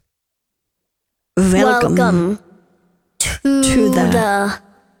Welcome to the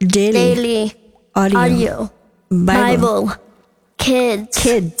Daily Audio Bible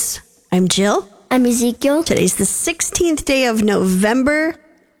Kids. I'm Jill. I'm Ezekiel. Today's the 16th day of November.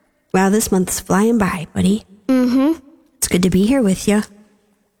 Wow, this month's flying by, buddy. Mm-hmm. It's good to be here with you.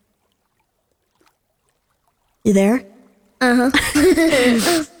 You there? Uh-huh.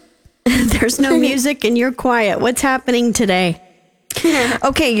 There's no music and you're quiet. What's happening today?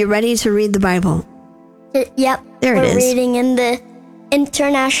 Okay, you ready to read the Bible? Yep. There it is. We're reading in the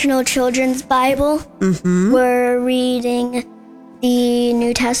International Children's Bible. Mm-hmm. We're reading the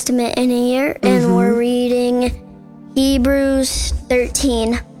New Testament in a year, and we're reading Hebrews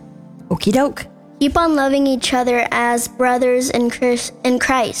 13. Okie doke. Keep on loving each other as brothers in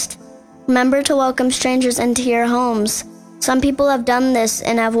Christ. Remember to welcome strangers into your homes. Some people have done this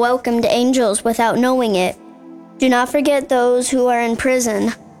and have welcomed angels without knowing it. Do not forget those who are in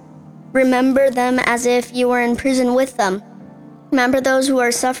prison. Remember them as if you were in prison with them. Remember those who are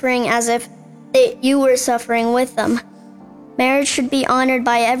suffering as if you were suffering with them. Marriage should be honored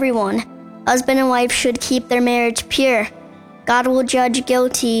by everyone. Husband and wife should keep their marriage pure. God will judge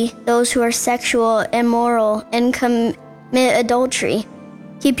guilty those who are sexual, immoral, and commit adultery.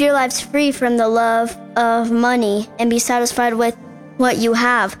 Keep your lives free from the love of money and be satisfied with what you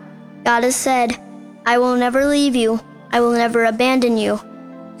have. God has said, I will never leave you. I will never abandon you.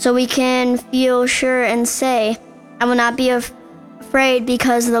 So we can feel sure and say, I will not be afraid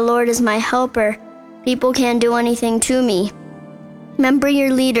because the Lord is my helper. People can't do anything to me. Remember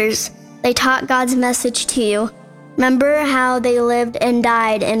your leaders. They taught God's message to you. Remember how they lived and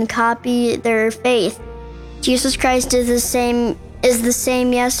died and copy their faith. Jesus Christ is the same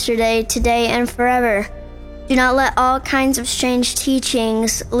yesterday, today, and forever. Do not let all kinds of strange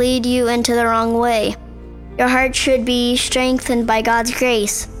teachings lead you into the wrong way. Your heart should be strengthened by God's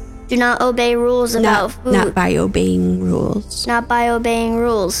grace. Do not obey rules about food. Not by obeying rules. Not by obeying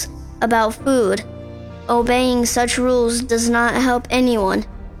rules about food. Obeying such rules does not help anyone.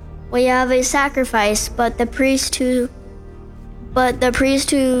 We have a sacrifice, but the priest who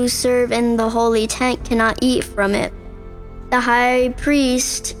serve in the holy tent cannot eat from it. The high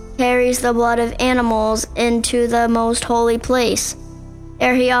priest carries the blood of animals into the most holy place.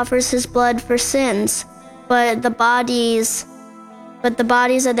 There he offers his blood for sins, but the bodies of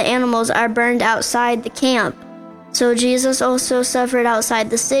the animals are burned outside the camp. So Jesus also suffered outside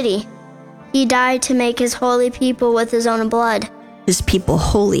the city. He died to make his holy people with his own blood. His people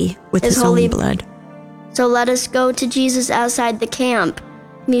holy with his own blood. So let us go to Jesus outside the camp.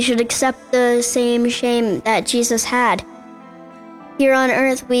 We should accept the same shame that Jesus had. Here on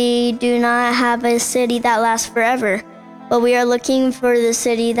earth, we do not have a city that lasts forever, but we are looking for the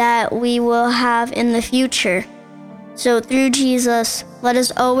city that we will have in the future. So through Jesus, let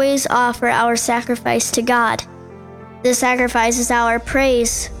us always offer our sacrifice to God. This sacrifice is our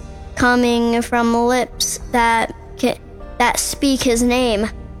praise, coming from lips that speak his name.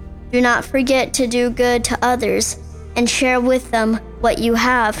 Do not forget to do good to others and share with them what you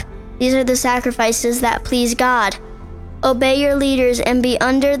have. These are the sacrifices that please God. Obey your leaders and be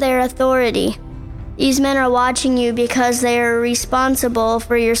under their authority. These men are watching you because they are responsible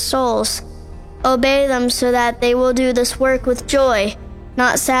for your souls. Obey them so that they will do this work with joy,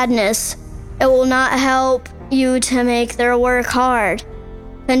 not sadness. It will not help you to make their work hard.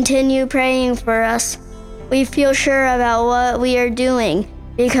 Continue praying for us. We feel sure about what we are doing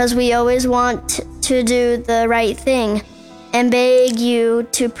because we always want to do the right thing and beg you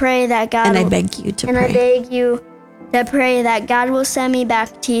to pray that God I beg you to pray that God will send me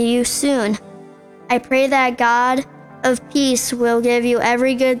back to you soon. I pray that God of peace will give you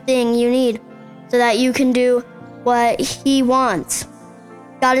every good thing you need so that you can do what he wants.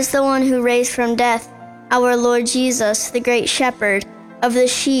 God is the one who raised from death our Lord Jesus, the great shepherd of the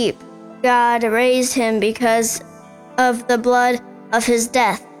sheep. God raised him because of the blood of his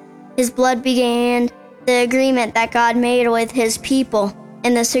death. His blood began the agreement that God made with his people,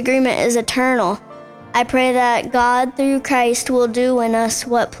 and this agreement is eternal. I pray that God, through Christ, will do in us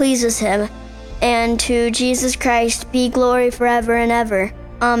what pleases him, and to Jesus Christ be glory forever and ever.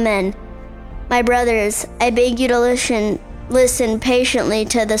 Amen. My brothers, I beg you to listen patiently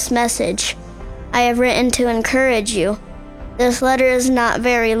to this message. I have written to encourage you. This letter is not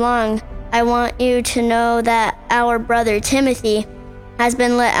very long. I want you to know that our brother Timothy has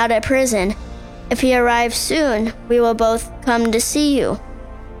been let out of prison. If he arrives soon, we will both come to see you.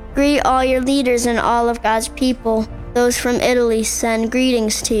 Greet all your leaders and all of God's people. Those from Italy send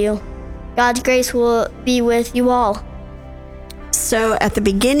greetings to you. God's grace will be with you all. So at the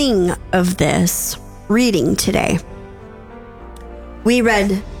beginning of this reading today, we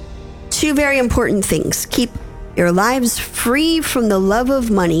read 2 very important things. Keep your lives free from the love of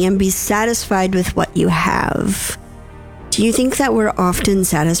money and be satisfied with what you have. Do you think that we're often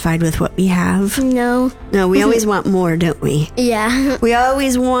satisfied with what we have? No. No, we always want more, don't we? Yeah. We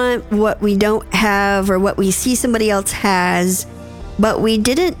always want what we don't have or what we see somebody else has, but we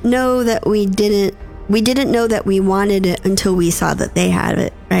didn't know that we wanted it until we saw that they had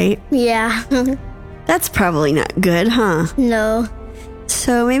it, right? Yeah. That's probably not good, huh? No.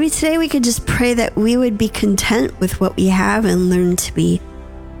 So maybe today we could just pray that we would be content with what we have and learn to be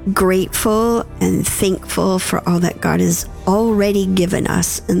grateful and thankful for all that God has already given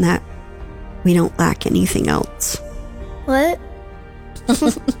us and that we don't lack anything else. What?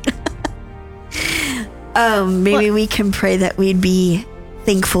 Maybe we can pray that we'd be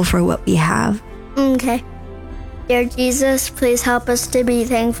thankful for what we have. Okay. Dear Jesus, please help us to be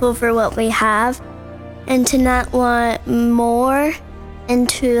thankful for what we have and to not want more and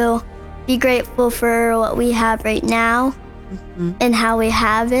to be grateful for what we have right now and how we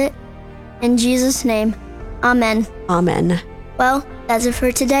have it. In Jesus' name, amen. Amen. Well, that's it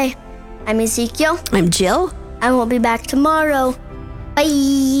for today. I'm Ezekiel. I'm Jill. And we'll be back tomorrow. Bye.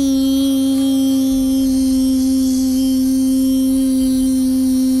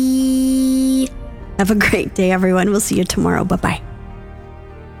 Have a great day, everyone. We'll see you tomorrow. Bye-bye.